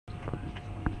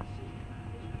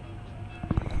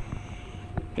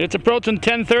It's approaching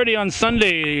 10:30 on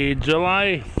Sunday,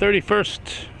 July 31st,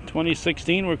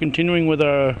 2016. We're continuing with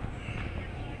our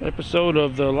episode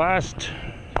of the last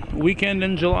weekend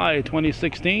in July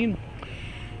 2016.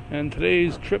 And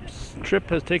today's trip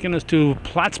has taken us to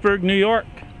Plattsburgh, New York.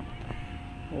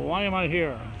 Why am I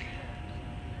here?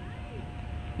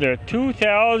 The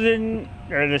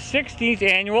 16th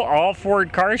annual All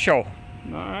Ford Car Show.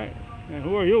 All right. And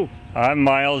who are you? I'm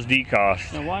Miles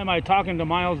Decost. And why am I talking to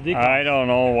Miles Decost? I don't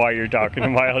know why you're talking to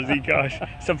Miles Decost.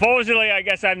 Supposedly, I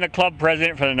guess I'm the club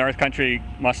president for the North Country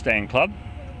Mustang Club.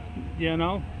 You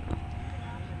know,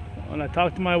 when I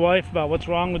talk to my wife about what's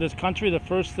wrong with this country, the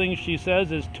first thing she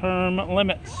says is term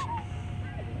limits.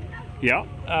 Yeah.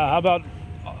 How about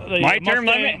the term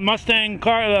limit? Mustang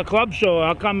car club show?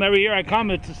 How come every year I come,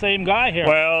 it's the same guy here?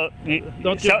 Well,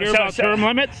 don't you hear about term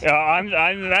limits?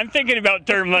 I'm thinking about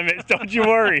term limits. Don't you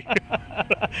worry.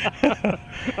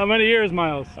 How many years,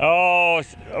 Miles? Oh,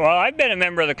 well, I've been a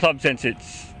member of the club since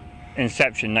its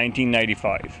inception,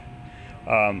 1995.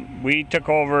 We took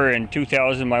over in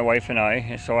 2000, my wife and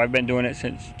I, so I've been doing it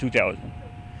since 2000.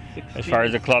 16, as far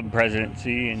as the club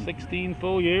presidency. And 16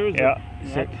 full years? Yeah.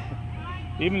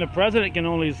 Even the president can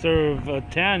only serve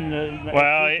 10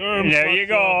 well, terms. There you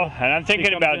go. And I'm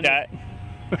thinking about that.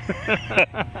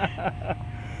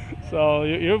 So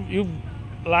you've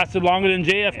lasted longer than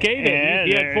JFK did. Yeah,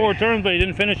 he had 4 terms, but he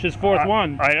didn't finish his 4th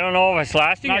one. I don't know if it's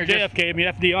lasting Not or JFK, just, I mean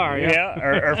FDR. Yeah,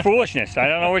 or foolishness. I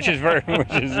don't know which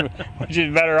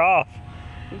is better off.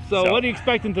 So what are you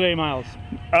expecting today, Miles?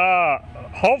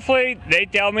 Hopefully, they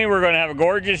tell me we're going to have a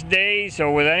gorgeous day.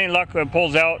 So with any luck, it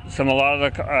pulls out some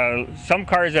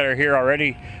cars that are here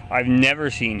already I've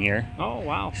never seen here. Oh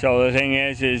wow! So the thing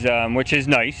is which is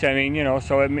nice. I mean, you know,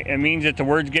 so it means that the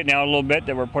word's getting out a little bit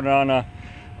that we're putting on a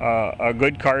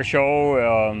good car show.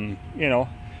 You know,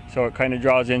 so it kind of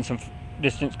draws in some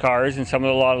distance cars and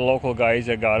a lot of local guys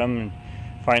that got them. And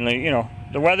finally, you know.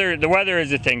 The weather is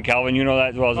the thing, Calvin. You know that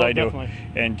as well as I do. Definitely.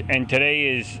 And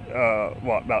today is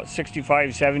about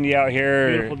 65, 70 out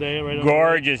here. Beautiful day, right?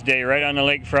 Gorgeous day, right on the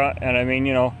lakefront. And I mean,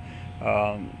 you know,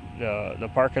 the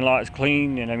parking lot is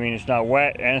clean, and I mean it's not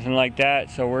wet, anything like that.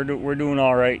 So we're doing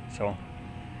all right. So.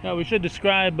 Yeah, we should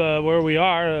describe where we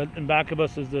are. In back of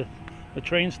us is the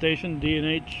train station,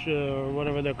 D&H or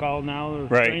whatever they're called now.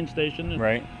 Right. Train station.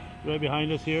 Right. Right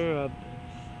behind us here.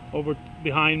 Over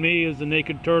behind me is the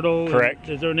Naked Turtle. Correct.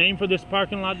 Is there a name for this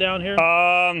parking lot down here?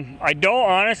 I don't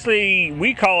honestly.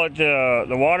 We call it the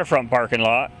waterfront parking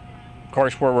lot, of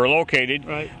course, where we're located.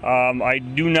 Right. I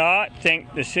do not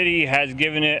think the city has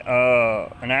given it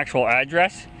an actual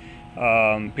address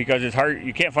because it's hard.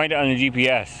 You can't find it on the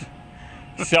GPS.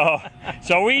 So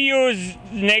we use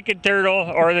Naked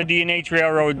Turtle or the D&H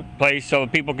Railroad place so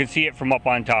people can see it from up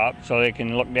on top, so they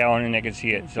can look down and they can see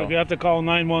it. So if you have to call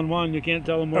 911, you can't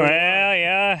tell them where. Well,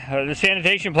 yeah, the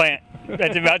sanitation plant.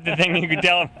 That's about the thing you can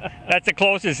tell them. That's the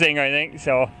closest thing, I think.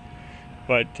 So,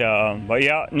 but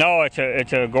yeah, no, it's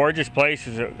a gorgeous place.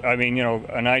 I mean, you know,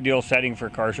 an ideal setting for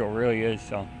a car show, really is.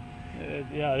 So.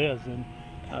 Yeah, it is. And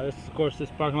of course,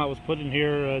 this parking lot was put in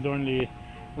here during the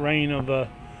reign of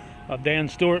Dan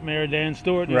Stewart, Mayor Dan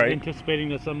Stewart. He was anticipating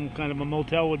that some kind of a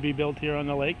motel would be built here on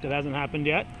the lake. That hasn't happened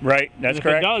yet. Right, that's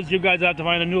correct. If it does, you guys have to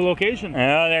find a new location.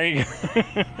 Oh, there you go.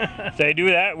 If they do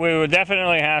that, we would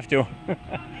definitely have to.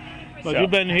 But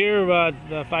you've been here about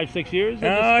 5-6 years?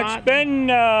 It's been,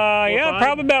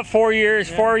 probably about 4 years.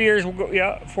 Yeah. 4 years,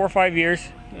 4 or 5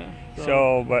 years. Yeah.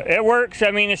 So, but it works.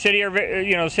 I mean, the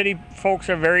city folks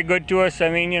are very good to us. I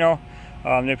mean, you know,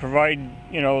 they provide,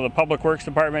 you know, the Public Works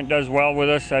Department does well with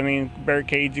us. I mean,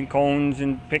 barricades and cones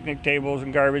and picnic tables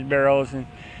and garbage barrels, and,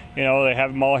 you know, they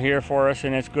have them all here for us,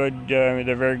 and it's good.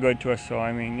 They're very good to us. So,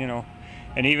 I mean, you know,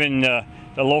 and even the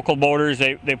local boaters,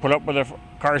 they put up with a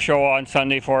car show on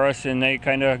Sunday for us, and they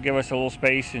kind of give us a little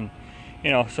space, and,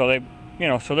 you know, so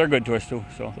they're good to us too.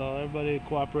 So everybody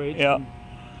cooperates. Yeah.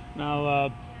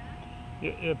 Now,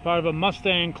 you're part of a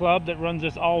Mustang Club that runs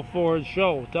this All Ford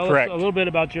show. Tell us a little bit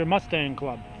about your Mustang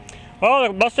Club. Well,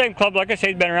 the Mustang Club, like I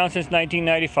said, has been around since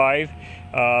 1995.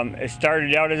 It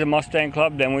started out as a Mustang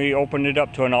Club, then we opened it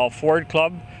up to an All Ford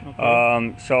Club.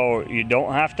 Okay. So you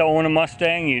don't have to own a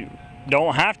Mustang. You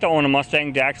don't have to own a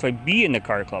Mustang to actually be in the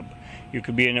car club. You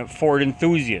could be a Ford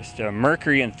enthusiast, a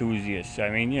Mercury enthusiast.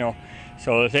 I mean, you know,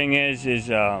 so the thing is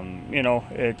you know,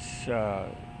 it's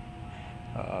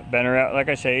been around, like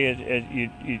I say,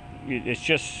 it's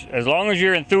just as long as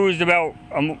you're enthused about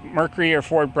a Mercury or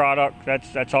Ford product,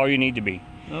 that's all you need to be.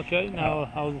 Okay.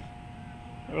 Now,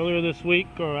 earlier this week,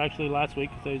 or actually last week,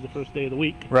 today's the first day of the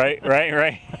week. Right.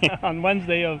 On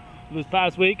Wednesday of this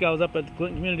past week, I was up at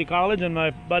Clinton Community College, and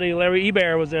my buddy Larry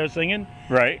Eber was there singing.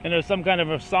 Right. And there's some kind of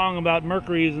a song about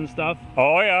Mercuries and stuff.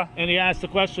 Oh yeah. And he asked the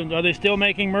question, are they still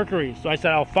making Mercuries? So I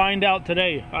said, I'll find out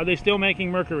today. Are they still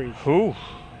making Mercuries? Who?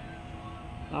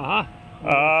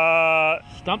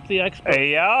 Stump the expert.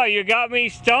 Yeah, you got me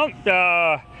stumped.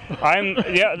 Yeah,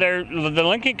 they're the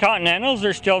Lincoln Continentals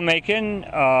are still making.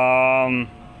 I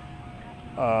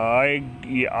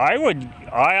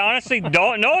honestly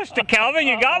don't know. Calvin,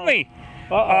 you got me.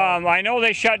 I know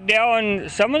they shut down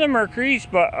some of the Mercuries,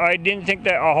 but I didn't think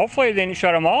that. Hopefully, they didn't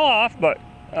shut them all off. But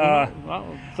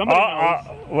somebody knows.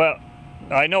 Well,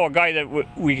 I know a guy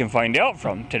that we can find out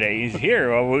from today. He's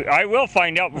here. I will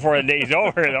find out before the day's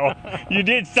over, though. You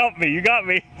did stump me. You got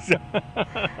me. So.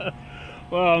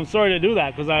 Well, I'm sorry to do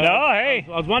that because I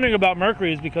was wondering about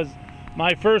Mercuries because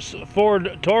my first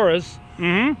Ford Taurus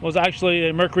was actually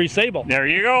a Mercury Sable. There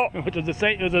you go. Which is the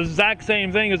same. It was the exact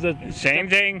same thing as the same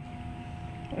thing.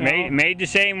 Made the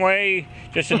same way,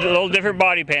 just a little different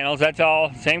body panels. That's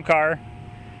all. Same car.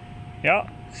 Yeah.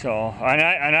 So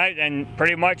and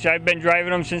pretty much I've been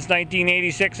driving them since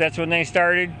 1986. That's when they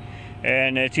started,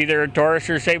 and it's either a Taurus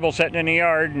or Sable sitting in the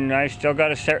yard, and I still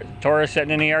got a Taurus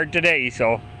sitting in the yard today.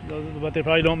 So. But they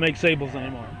probably don't make Sables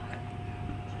anymore.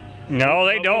 No,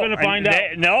 they don't. We're gonna find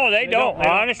out. No, they don't.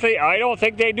 Honestly, I don't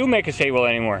think they do make a Sable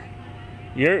anymore.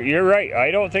 You're right.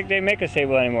 I don't think they make a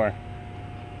Sable anymore.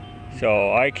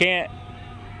 So I can't.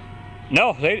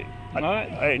 No, they. All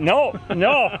right. No.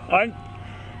 I'm.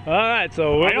 All right.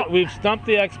 So we've stumped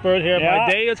the expert here. Yeah. My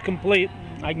day is complete.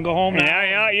 I can go home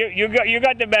now. Yeah. You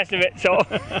got the best of it. So.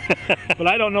 But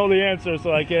I don't know the answer,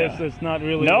 so I guess it's not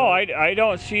really. No, I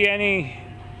don't see any.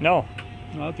 No.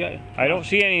 Okay. I don't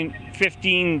see any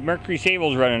 15 Mercury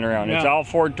Sables running around. Yeah. It's all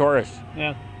Ford Taurus.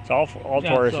 Yeah. It's all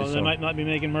Tauruses. So they might not be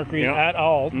making Mercury at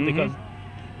all because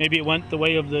maybe it went the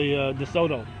way of the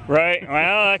DeSoto. Right.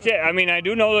 Well, that's it. I mean, I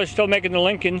do know they're still making the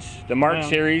Lincolns, the Mark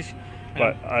series,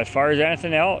 but as far as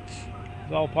anything else,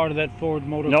 it's all part of that Ford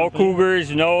motor. No company.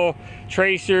 Cougars, no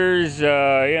Tracers,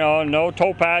 no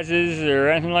Topazes or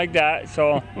anything like that.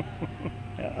 So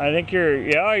I think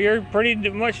you're pretty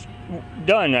much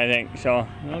done, I think. So.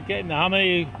 Okay. Now, how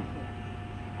many?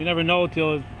 You never know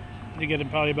till you get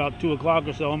probably about 2 o'clock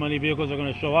or so. How many vehicles are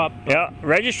going to show up? Yeah.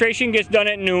 Registration gets done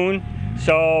at noon,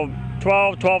 so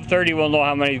 12:30 we'll know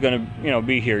how many's going to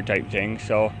be here type thing.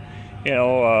 So, we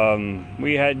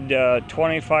had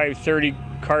 25-30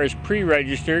 cars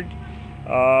pre-registered.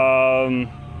 So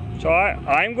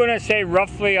I'm going to say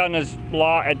roughly on this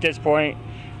lot at this point,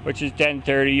 which is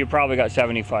 10:30, you probably got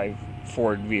 75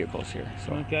 Ford vehicles here.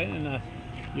 So. Okay, and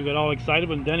you got all excited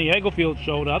when Denny Egglefield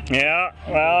showed up. Yeah,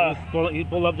 well, he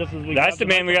pulled up just as we. That's the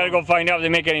man we got to go find out if they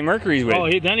make any Mercuries with. Oh,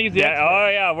 Denny's the expert. Oh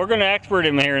yeah, we're going to expert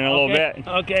him here in a little bit.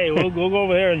 Okay, we'll go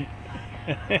over there and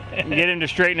get him to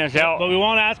straighten us out. But we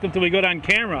won't ask him till we go on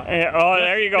camera. Yeah,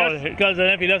 there you go. Because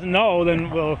if he doesn't know, then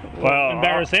we'll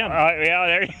embarrass him.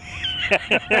 Yeah,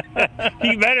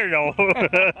 he better know.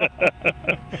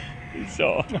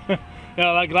 So.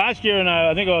 Yeah, like last year, and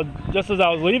I think just as I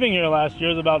was leaving here last year,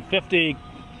 there was about 50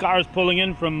 cars pulling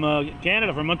in from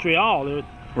Canada, from Montreal. There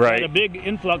had a big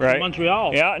influx from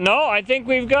Montreal. Yeah, no, I think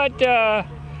we've got a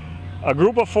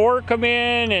group of 4 come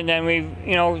in, and then we've,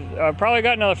 probably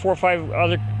got another 4 or 5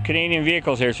 other Canadian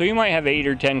vehicles here. So you might have 8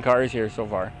 or 10 cars here so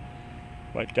far.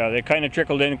 But they kind of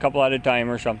trickled in a couple at a time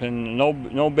or something.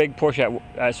 No big push at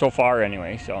so far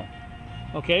anyway. So.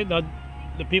 Okay.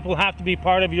 The people have to be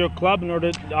part of your club in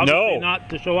order, obviously, not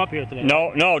to show up here today.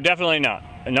 No, definitely not.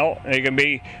 No, they can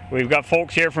be. We've got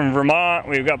folks here from Vermont.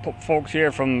 We've got folks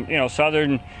here from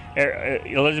southern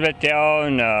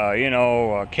Elizabethtown.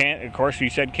 Of course, we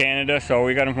said Canada, so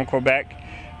we got them from Quebec.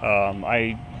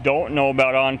 I don't know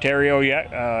about Ontario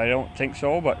yet. I don't think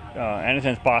so, but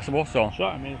anything's possible. So. Sure.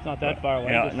 I mean, it's not that far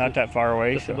away. Yeah, not that far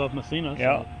away. Just above Messina.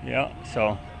 Yeah.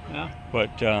 So. Yeah.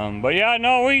 But yeah,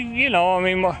 no,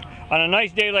 on a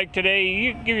nice day like today,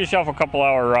 you give yourself a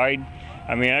couple-hour ride.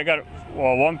 I mean,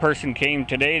 one person came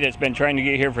today that's been trying to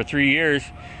get here for 3 years.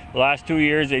 The last 2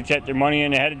 years, they'd set their money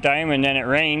in ahead of time, and then it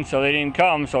rained, so they didn't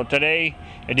come. So today,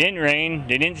 it didn't rain.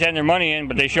 They didn't send their money in,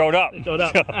 but they showed up.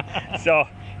 So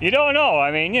you don't know.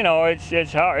 I mean,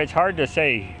 it's hard to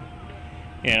say.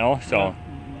 So. Yeah.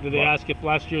 Did they ask if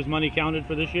last year's money counted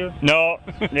for this year? No,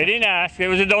 they didn't ask. It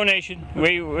was a donation.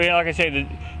 We like I say,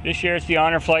 this year it's the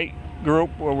Honor Flight group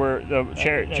where the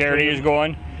charity is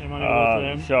going.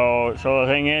 So the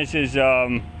thing is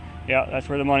that's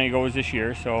where the money goes this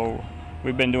year. So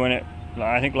we've been doing it.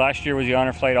 I think last year was the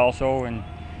Honor Flight also, and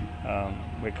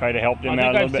we kind of helped them out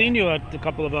a little bit. I've seen you at a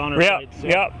couple of Honor Flights. So.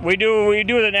 Yeah, we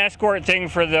do an escort thing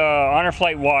for the Honor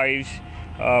Flight wives.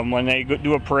 When they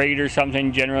do a parade or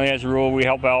something, generally as a rule, we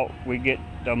help out. We get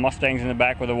the Mustangs in the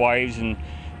back with the wives, and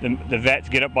the vets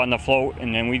get up on the float,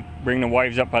 and then we bring the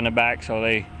wives up on the back. So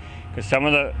because some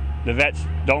of the vets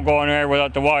don't go in there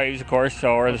without the wives, of course,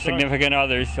 so or the significant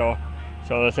others. So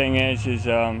the thing is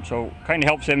so kind of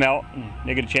helps them out, and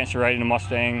they get a chance to ride in a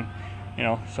Mustang, you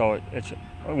know. So it's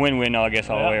a win-win, I guess,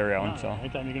 all the way around. So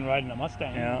anytime you can ride in a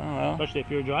Mustang, well, especially if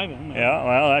you're driving. Yeah,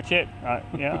 well, that's it.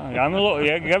 I'm a little.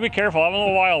 You gotta be careful. I'm a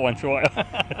little wild once in a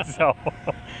while. So.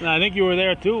 Now, I think you were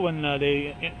there too when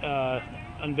they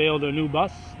unveiled a new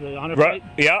bus, the Honor Flight.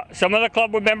 Yeah, some of the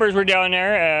club members were down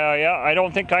there. Yeah, I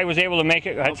don't think I was able to make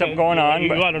it. I had something going on.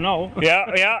 But I don't know.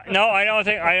 Yeah. No, I don't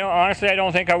think. Honestly, I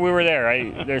don't think we were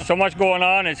there. There's so much going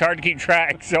on. It's hard to keep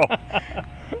track. So.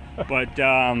 But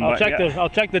I'll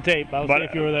check the tape. I'll see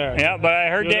if you were there. Yeah, but I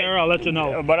heard there. I'll let you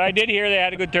know. But I did hear they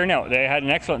had a good turnout. They had an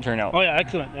excellent turnout. Oh yeah,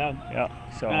 excellent. Yeah. Yeah.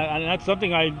 So. And that's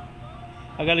something I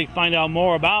got to find out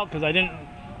more about, because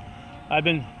I'd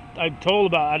been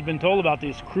told about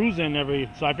these cruise-in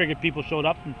so I figured people showed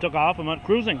up and took off and went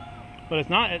cruising. But it's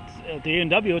not. It's at the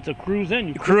A&W. It's a cruise-in.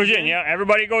 You cruise in, yeah.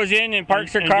 Everybody goes in and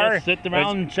parks their car. Just sit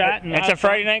around and chat. It's a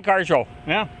Friday night car show.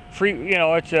 Yeah. Free, you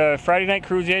know. It's a Friday night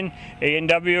cruise-in,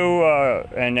 A&W,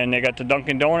 and then they got the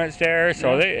Dunkin' Donuts there.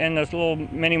 So and this little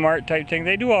mini mart type thing.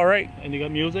 They do all right. And you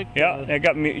got music. Yeah, they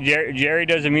got Jerry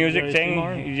does a music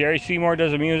thing. Jerry Seymour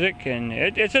does a music, and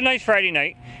it's a nice Friday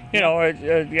night. You know,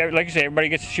 like I say, everybody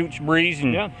gets to shoot some breeze.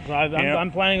 And, so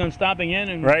I'm planning on stopping in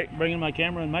and bringing my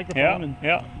camera and microphone.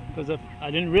 Because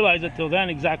I didn't realize it till then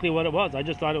exactly what it was. I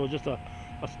just thought it was just a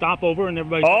stopover and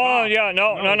everybody. Oh yeah,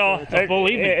 no. It's a full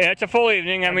evening. It's a full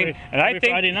evening. I mean, and I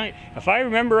think Friday night. If I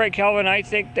remember right, Calvin, I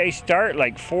think they start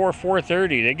like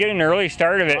 4:30. They get an early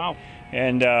start of it. Wow.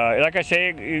 And like I say,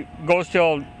 it goes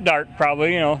till dark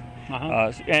probably. You know.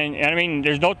 And I mean,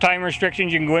 there's no time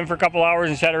restrictions. You can go in for a couple hours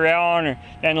and sit around, and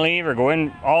then leave, or go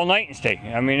in all night and stay.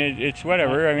 I mean, it's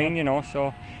whatever. I mean, you know,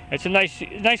 so it's a nice,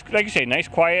 like you say, nice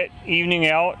quiet evening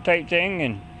out type thing.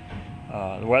 And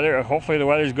the weather, hopefully the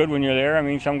weather's good when you're there. I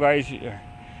mean, some guys,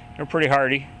 they're pretty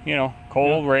hardy. You know,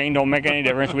 cold, rain don't make any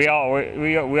difference. We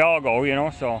all go. You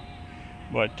know, so.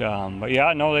 But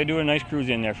yeah, no, they do a nice cruise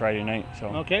in there Friday night. So.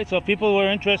 Okay, so if people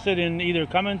were interested in either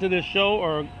coming to this show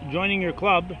or joining your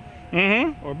club.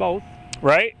 Or both.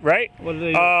 Right. What do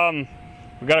they do?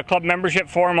 We've got a club membership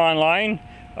form online,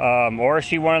 or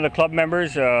see one of the club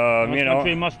members. North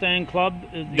Country Mustang Club.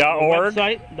 .org.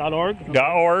 Website. .org.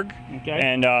 .org. Okay.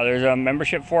 And there's a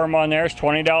membership form on there. It's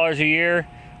 $20 a year.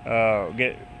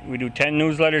 We do 10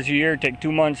 newsletters a year. Take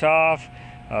 2 months off.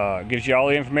 Gives you all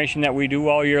the information that we do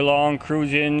all year long.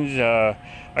 Cruise-ins,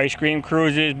 ice cream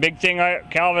cruises. Big thing,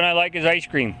 Calvin, I like is ice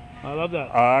cream. I love that.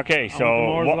 Okay, so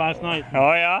I went to last night.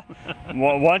 Oh yeah,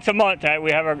 once a month we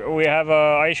have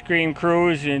a ice cream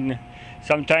cruise, and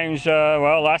sometimes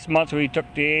last month we took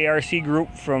the ARC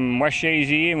group from West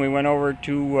Shazy and we went over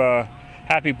to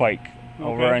Happy Pike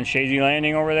over on Shazy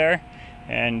Landing over there,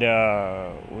 and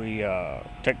we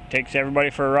takes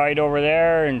everybody for a ride over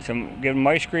there and give them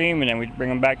ice cream, and then we bring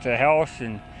them back to the house.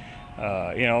 And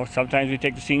you know, sometimes we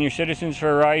take the senior citizens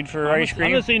for a ride for ice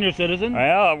cream. I'm a senior citizen.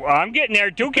 Well, I'm getting there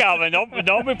too, Calvin.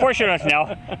 Don't be pushing us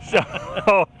now.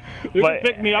 So, you can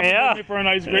pick me up and bring me for an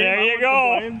ice cream. There you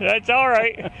go. That's all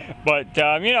right. But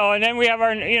you know, and then we have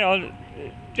our, you know,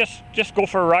 just go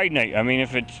for a ride night. I mean,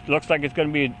 if it looks like it's going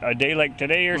to be a day like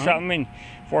today or something, and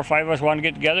 4 or 5 of us want to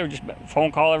get together, just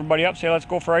phone call everybody up, say let's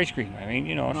go for ice cream. I mean,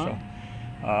 you know, so.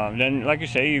 Then, like you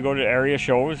say, you go to area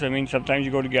shows. I mean, sometimes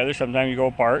you go together, sometimes you go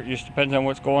apart. It just depends on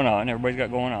what's going on. Everybody's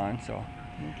got going on, so.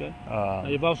 Okay. Now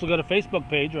you've also got a Facebook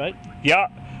page, right? Yeah.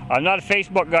 I'm not a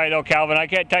Facebook guy, though, Calvin. I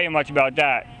can't tell you much about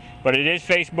that. But it is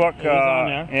Facebook. It is on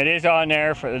there. It is on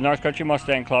there for the North Country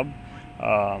Mustang Club.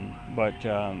 I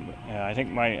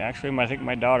think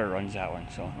my daughter runs that one,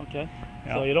 so. Okay.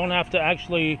 Yeah. So you don't have to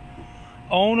actually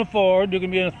own a Ford. You can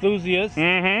be an enthusiast,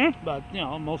 but you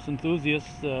know, most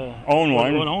enthusiasts own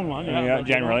one. Own one, yeah,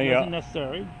 generally, isn't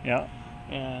necessary. Yeah.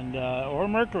 And or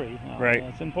Mercury. Right.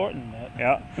 That's important.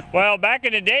 Yeah. Well, back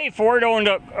in the day, Ford owned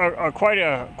quite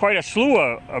a slew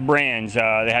of brands.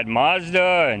 They had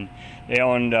Mazda and they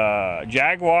owned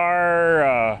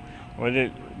Jaguar.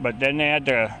 But then they had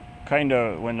to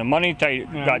when the money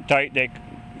got tight, they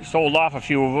sold off a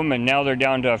few of them, and now they're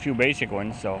down to a few basic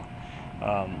ones. So.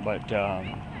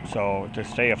 So to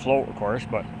stay afloat, of course,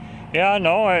 but yeah,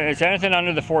 no, it's anything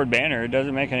under the Ford banner. It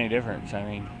doesn't make any difference. I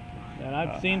mean, and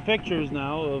I've seen pictures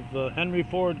now of Henry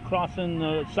Ford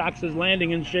crossing Sax's Landing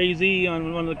in Shazy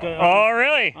on one of the. Oh,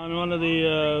 really? On one of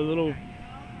the little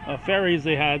ferries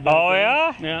they had. back Oh, then.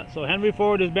 yeah? Yeah, so Henry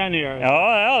Ford has been here. Oh,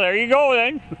 well, there you go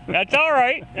then. That's all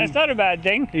right. That's not a bad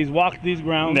thing. He's walked these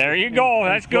grounds. There you go.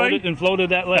 That's good. And floated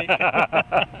that lake.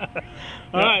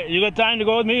 All right, you got time to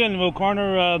go with me, and we'll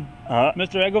corner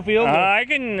Mr. Egglefield? I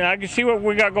can see what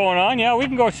we got going on. Yeah, we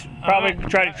can go probably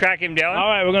try to track him down. All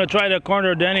right, we're going to try to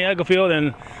corner Danny Egglefield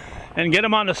and get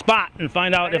him on the spot and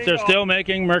find out if they're still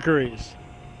making Mercuries.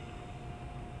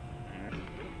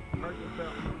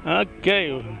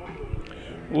 Okay,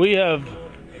 we have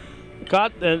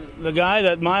caught the guy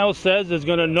that Miles says is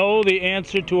going to know the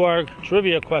answer to our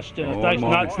trivia question.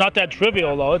 It's not that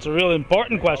trivial, though. It's a real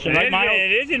important question, right, Miles?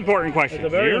 It is an important question. It's a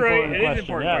very important It is an question,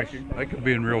 important yes. question. I could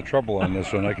be in real trouble on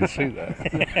this one. I can see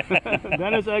that.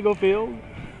 Dennis Egglefield,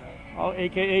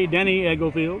 a.k.a. Denny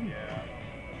Egglefield,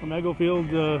 from Egglefield.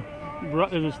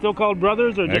 Is it still called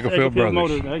Brothers or just Egglefield Brothers?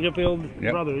 Motors? Egglefield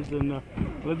Yep. Brothers in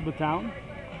Elizabethtown,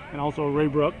 and also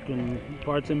Raybrook and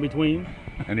parts in between.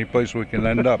 Any place we can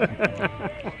end up.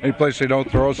 Any place they don't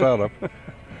throw us out of.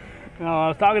 I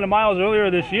was talking to Miles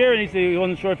earlier this year, and he said he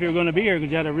wasn't sure if you were going to be here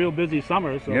because you had a real busy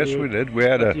summer. So Yes, we did.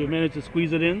 You managed to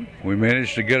squeeze it in. We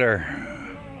managed to get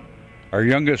our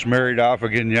youngest married off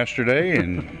again yesterday,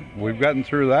 and we've gotten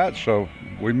through that, so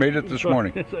we made it this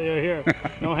morning. So you're here.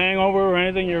 No hangover or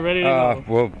anything. You're ready to go.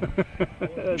 Well,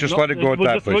 just let it go at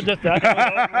that, please. That's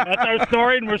our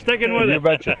story, and we're sticking with it. You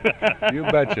betcha. You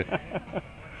betcha.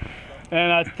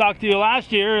 And I talked to you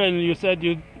last year, and you said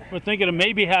you were thinking of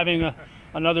maybe having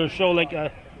another show. Like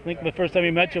I think the first time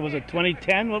we met you was it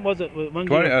 2010. What was it?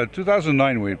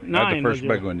 2009 we had the first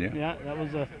big one, yeah. Yeah, that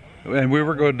was a. And we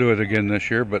were going to do it again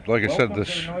this year, but like I said, we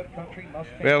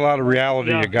had a lot of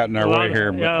reality that got in our way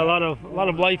here. Yeah, a lot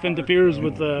of life interferes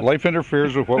with. Life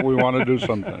interferes with what we want to do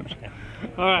sometimes.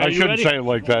 All right, I shouldn't say it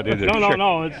like that either.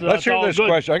 No. Let's hear this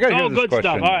question. I got to hear this good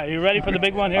question. Stuff. All right, you ready for the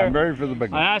big one here? I'm ready for the big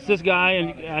one. I asked this guy,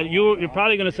 and you're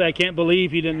probably going to say, I can't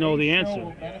believe he didn't know the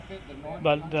answer.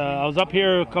 But I was up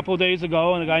here a couple of days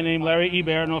ago, and a guy named Larry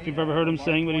Ebert, I don't know if you've ever heard him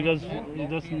sing, but he does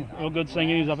real good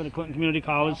singing. He's up at the Clinton Community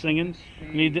College singing.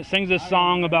 And he sings this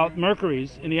song about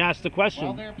Mercuries, and he asked the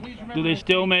question, do they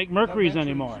still make Mercuries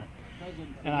anymore?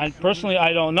 And I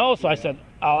don't know, so I said,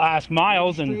 I'll ask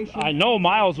Miles, and I know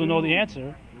Miles will know the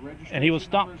answer. And he was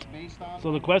stumped.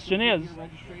 So the question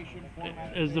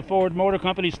is the Ford Motor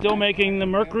Company still making the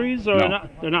Mercuries, or not?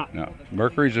 They're not. No.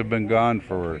 Mercuries have been gone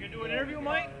for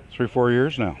 3-4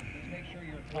 years now.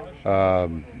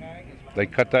 They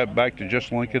cut that back to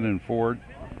just Lincoln and Ford.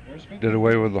 Did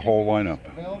away with the whole lineup.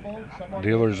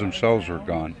 Dealers themselves were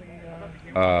gone.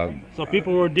 So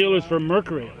people were dealers for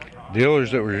Mercury.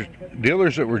 Dealers that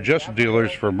were just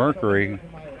dealers for Mercury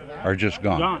are just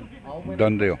gone.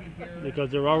 Done deal. Because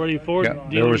there were already Ford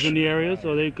dealers in the area,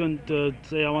 so they couldn't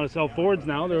say, I want to sell Fords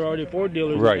now. There were already Ford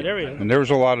dealers in that area. And there was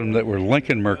a lot of them that were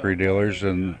Lincoln Mercury dealers,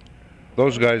 and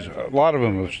those guys, a lot of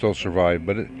them have still survived.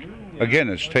 But again,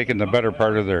 it's taken the better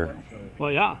part of their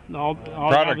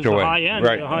product away. High end,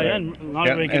 right? The high end,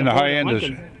 and the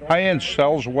high end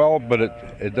sells well, but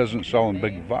it doesn't sell in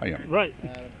big volume. Right.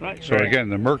 So again,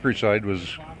 the Mercury side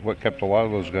was what kept a lot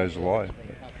of those guys alive.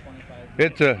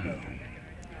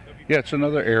 It's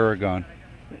another era gone.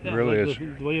 It really is.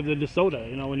 The way of the DeSoto.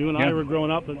 You know, when you and I were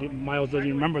growing up, Miles doesn't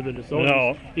even remember the DeSoto.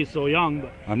 No. He's so young.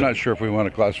 But. I'm not sure if we want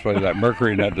to classify that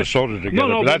Mercury and that DeSoto together.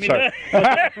 No, but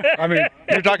that's I mean,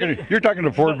 you're talking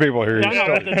to Ford people here.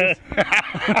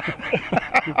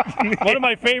 One of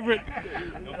my favorite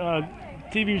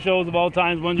TV shows of all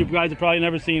time, one you guys have probably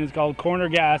never seen, is called Corner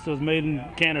Gas. It was made in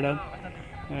Canada.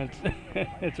 And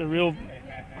it's a real.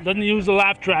 Doesn't use the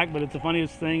laugh track, but it's the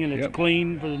funniest thing, and it's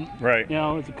clean.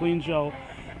 It's a clean show.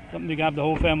 Something you can have the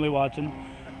whole family watching.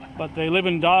 But they live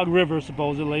in Dog River,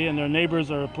 supposedly, and their neighbors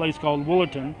are a place called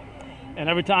Woolerton. And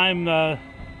every time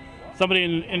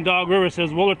somebody in Dog River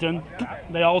says Woolerton,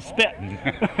 they all spit.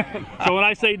 So when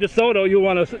I say DeSoto, you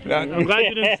want to... I'm glad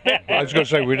you didn't spit. I was going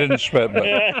to say we didn't spit,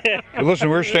 but listen,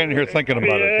 we're standing here thinking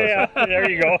about it. Yeah, there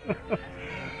you go.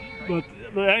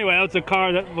 But anyway, that's a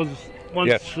car that was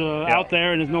once out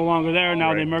there and is no longer there.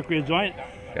 Now the Mercury has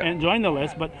joined the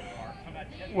list. But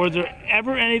was there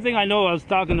ever anything? I know I was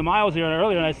talking to Miles here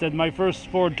earlier, and I said my first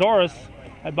Ford Taurus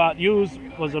I bought used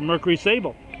was a Mercury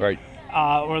Sable. Right.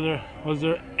 Was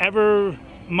there ever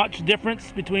much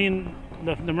difference between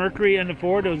the Mercury and the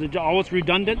Ford? Was it always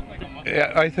redundant?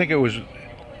 Yeah, I think it was.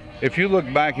 If you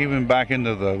look back, even back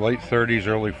into the late 30s,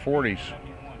 early 40s,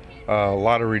 a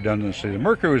lot of redundancy. The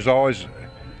Mercury was always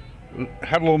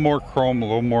had a little more chrome,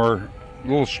 a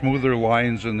little smoother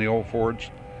lines than the old Fords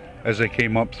as they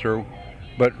came up through.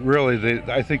 But really,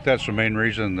 I think that's the main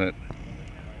reason that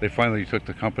they finally took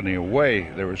the company away.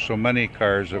 There were so many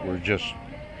cars that were just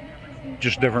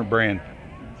just different brand.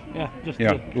 Yeah, just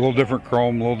Yeah, a little different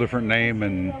chrome, a little different name,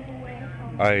 and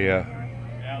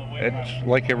it's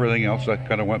like everything else that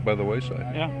kind of went by the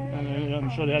wayside. yeah. And I'm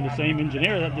sure they had the same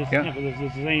engineer that just Yeah. it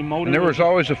was the same motor. And there was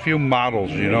always a few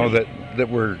models, you know, that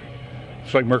were.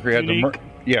 It's like Mercury had Unique.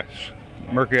 yes,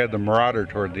 Mercury had the Marauder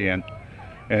toward the end,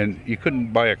 and you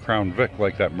couldn't buy a Crown Vic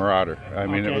like that Marauder. I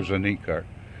mean, Okay. it was a neat car,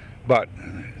 but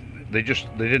they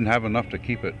didn't have enough to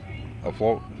keep it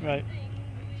afloat. Right.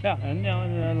 Yeah, and you know,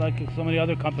 and, like some of the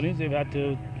other companies, they've had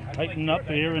to tighten up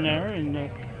here and there, and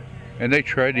And they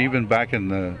tried even back in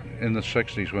the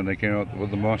 '60s when they came out with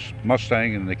the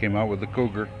Mustang, and they came out with the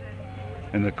Cougar,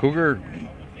 and the Cougar,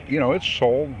 you know, it's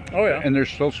sold. Oh, yeah. And there's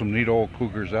still some neat old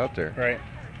Cougars out there. Right.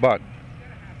 But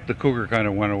the Cougar kind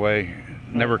of went away,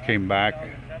 never came back.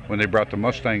 When they brought the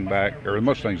Mustang back, or the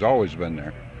Mustang's always been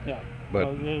there. yeah. But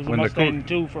Well, there was a when the Mustang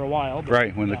too for a while. But,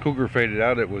 right, when the yeah. Cougar faded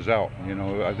out, it was out. You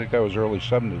know, I think that was early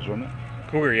 '70s, wasn't it?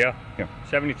 Cougar, yeah. Yeah.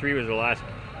 73 was the last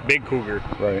big Cougar.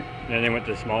 Right. Then they went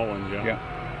to small ones, yeah. Yeah.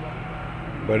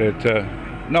 But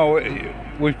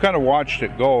we've kind of watched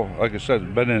it go. Like I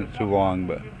said, been in it too long,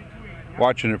 but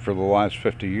watching it for the last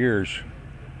 50 years,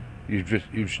 you've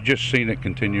just seen it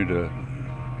continue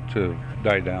to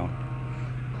die down.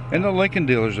 And the Lincoln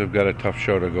dealers have got a tough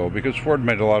show to go because Ford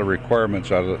made a lot of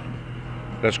requirements out of it.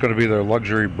 That's going to be their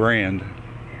luxury brand.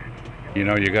 You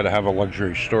know, you got to have a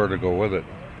luxury store to go with it,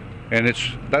 and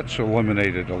that's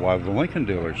eliminated a lot of the Lincoln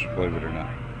dealers, believe it or not.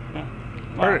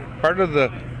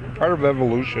 Part of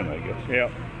evolution, I guess. Yeah.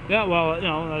 Yeah, well, you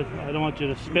know, I don't want you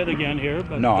to spit again here,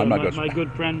 but No, I'm not my, gonna my spit.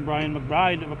 good friend Brian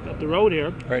McBride up the road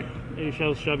here, Right. he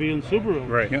sells Chevy and Subaru.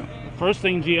 Right. Yeah. First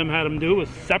thing GM had him do was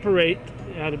separate.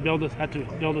 Had to build a separate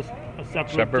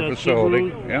Separate facility.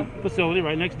 Subaru Yeah. facility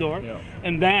right next door, Yeah.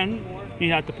 and then he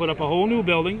had to put up a whole new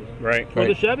building Right. for the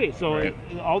Right. Chevy. So Right.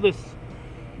 all this,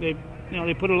 they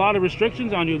put a lot of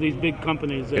restrictions on you. These big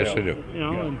companies. Yes, they do. You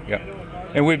know, and Yeah.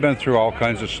 And we've been through all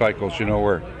kinds of cycles, you know,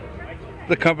 where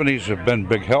the companies have been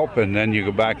big help, and then you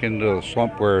go back into the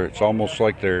slump where it's almost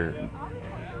like they're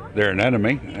an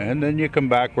enemy, and then you come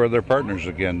back where they're partners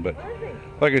again. But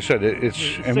like I said, it's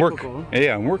cyclical, huh?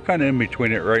 and we're kind of in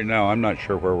between it right now. I'm not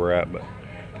sure where we're at, but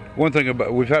one thing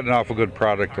about we've had an awful good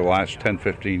product the last 10,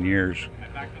 15 years,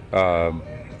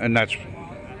 and that's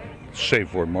Save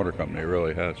Ford Motor Company. It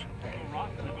really has.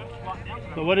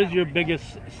 So what is your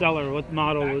biggest seller? What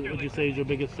model would you say is your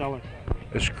biggest seller?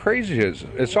 As crazy as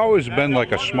it's always been,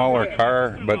 like a smaller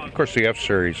car, but of course the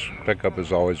F-Series pickup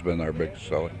has always been our biggest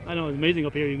seller. I know it's amazing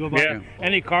up here. You go by Yeah.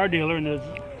 any car dealer and there's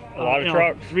A lot of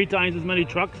trucks. 3 times as many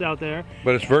trucks out there.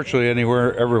 But it's virtually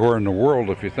everywhere in the world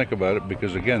if you think about it,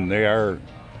 because again, they are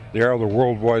the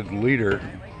worldwide leader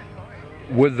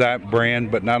with that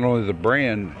brand. But not only the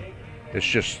brand, it's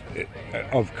just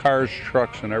of cars,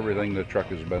 trucks, and everything. The truck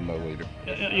has been the leader.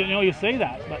 You know, you say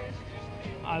that, but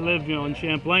I live, in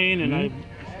Champlain, and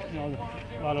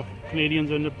a lot of Canadians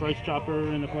are in the price chopper,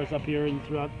 and of course up here and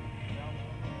throughout.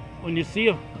 When you see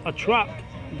a truck,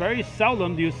 very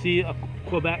seldom do you see a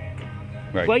Quebec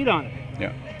Right. plate on it.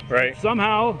 Yeah. Right.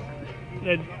 Somehow,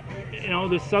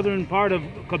 the southern part of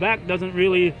Quebec doesn't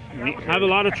really have a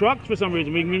lot of trucks for some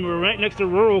reason. We're right next to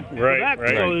rural Quebec, right,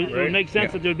 so right. it makes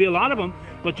sense that there'd be a lot of them.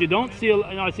 But you don't see.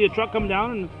 I see a truck come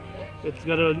down and it's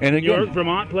got a And New again- York,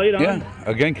 Vermont plate on it. Yeah.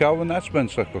 Again, Calvin, that's been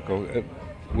cyclical.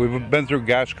 We've been through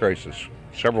gas crisis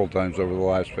several times over the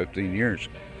last 15 years.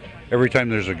 Every time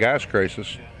there's a gas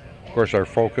crisis, of course, our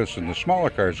Focus and the smaller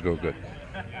cars go good.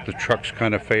 The trucks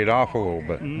kind of fade off a little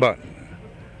bit. Mm-hmm. But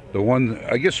the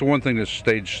one thing that's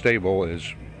stayed stable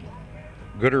is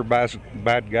good or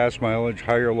bad gas mileage,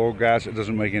 high or low gas. It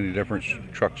doesn't make any difference.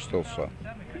 Trucks still sell.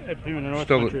 Up here in the North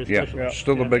Still, Country, especially.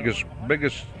 still the Yeah.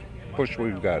 biggest push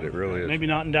we've got. It really is. Maybe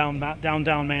not in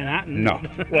downtown Manhattan. No.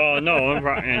 Well, no,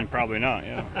 and probably not,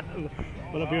 yeah.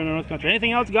 But up here in the North Country.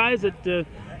 Anything else, guys, that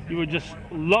you would just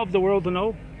love the world to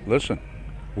know? Listen,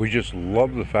 we just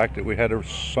love the fact that we had a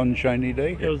sunshiny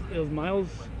day It here. was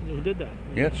Miles who did that.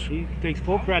 Yes. He takes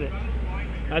full credit.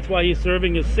 That's why he's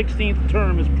serving his 16th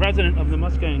term as president of the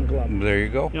Mustang Club. There you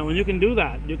go. When you can do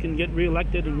that, you can get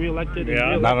reelected and reelected and Yeah.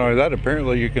 reelected. Not only that,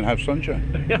 apparently you can have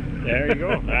sunshine. There you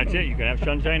go. That's it. You can have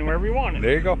sunshine wherever you want it.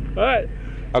 There you go. All right.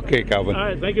 Okay, Calvin. All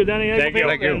right. Thank you, Denny. Thank you.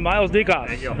 Thank you. And Miles Decos.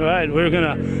 Thank you. All right. We're going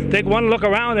to take one look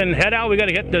around and head out. We got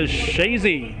to hit the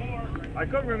Shazy. I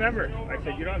couldn't remember. I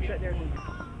said, I'm sitting there.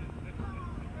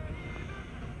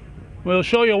 We'll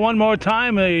show you one more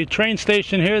time a train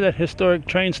station here, that historic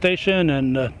train station,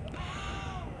 and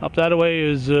up that way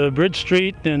is Bridge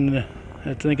Street, and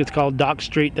I think it's called Dock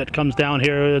Street, that comes down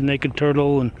here, the Naked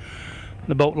Turtle and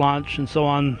the boat launch and so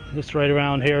on, just right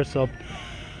around here. So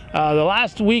The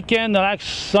last weekend, the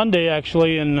last Sunday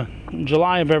actually, in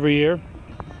July of every year.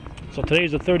 So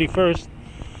today's the 31st.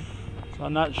 So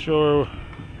I'm not sure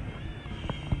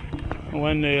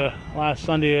when the last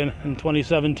Sunday in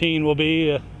 2017 will be.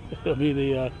 It'll be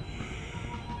the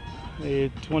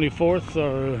 24th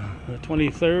or the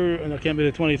 23rd. And it can't be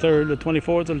the 23rd, the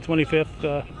 24th or the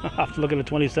 25th. I'll have to look at the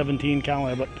 2017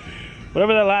 calendar. But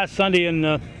whatever that last Sunday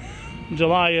in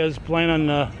July is, plan on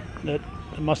that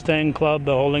the Mustang Club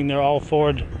holding their all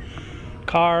Ford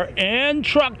car and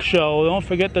truck show. Don't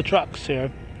forget the trucks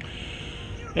here.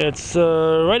 It's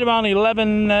right around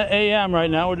 11 a.m.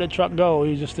 right now. Where'd the truck go?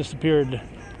 He just disappeared.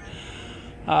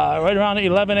 Right around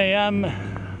 11 a.m.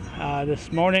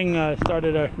 This morning,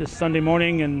 started this Sunday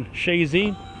morning in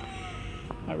Shazy,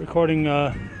 recording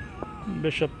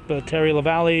Bishop Terry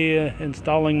LaValle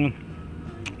installing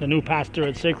the new pastor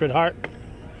at Sacred Heart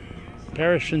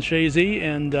Parish in Shazy,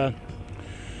 and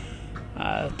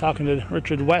talking to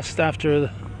Richard West after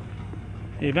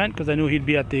the event, because I knew he'd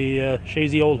be at the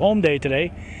Shazy Old Home Day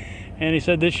today, and he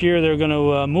said this year they're going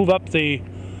to move up the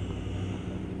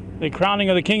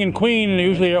crowning of the King and Queen.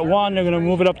 Usually at 1, they're going to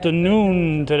move it up to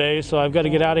noon today, so I've got to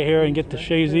get out of here and get to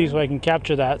Shazy so I can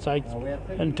capture that. So I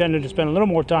intended to spend a little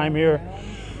more time here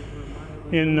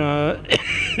in,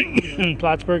 in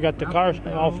Plattsburgh at the car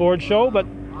all Ford show, but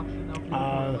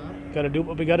got to do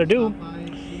what we got to do.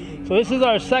 So this is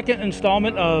our second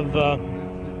installment of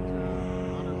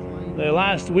the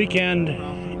last weekend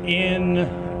in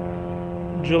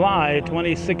July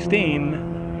 2016.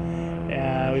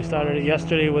 We started it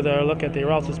yesterday with our look at the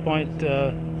Rouse's Point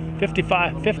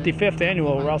 55th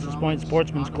annual Rouse's Point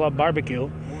Sportsman's Club barbecue.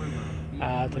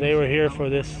 Today we're here for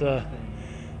this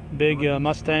big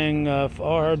Mustang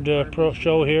Ford Pro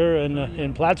show here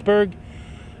in Plattsburgh.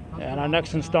 And our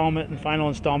next installment and final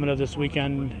installment of this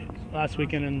weekend, last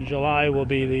weekend in July, will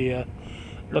be the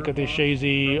look at the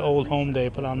Shazy Old Home Day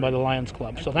put on by the Lions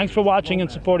Club. So thanks for watching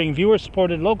and supporting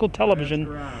viewer-supported local television,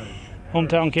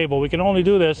 Hometown Cable. We can only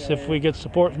do this if we get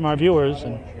support from our viewers,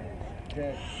 and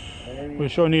we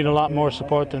sure need a lot more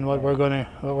support than what we're getting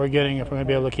if we're going to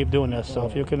be able to keep doing this.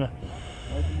 So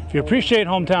if you appreciate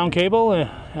Hometown Cable,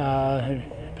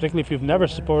 particularly if you've never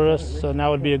supported us,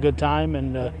 now would be a good time.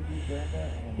 And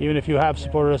even if you have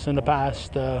supported us in the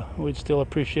past, we'd still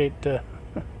appreciate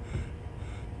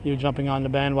you jumping on the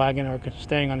bandwagon or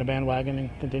staying on the bandwagon and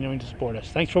continuing to support us.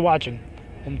 Thanks for watching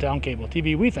Hometown Cable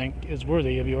TV. We think is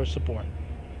worthy of your support.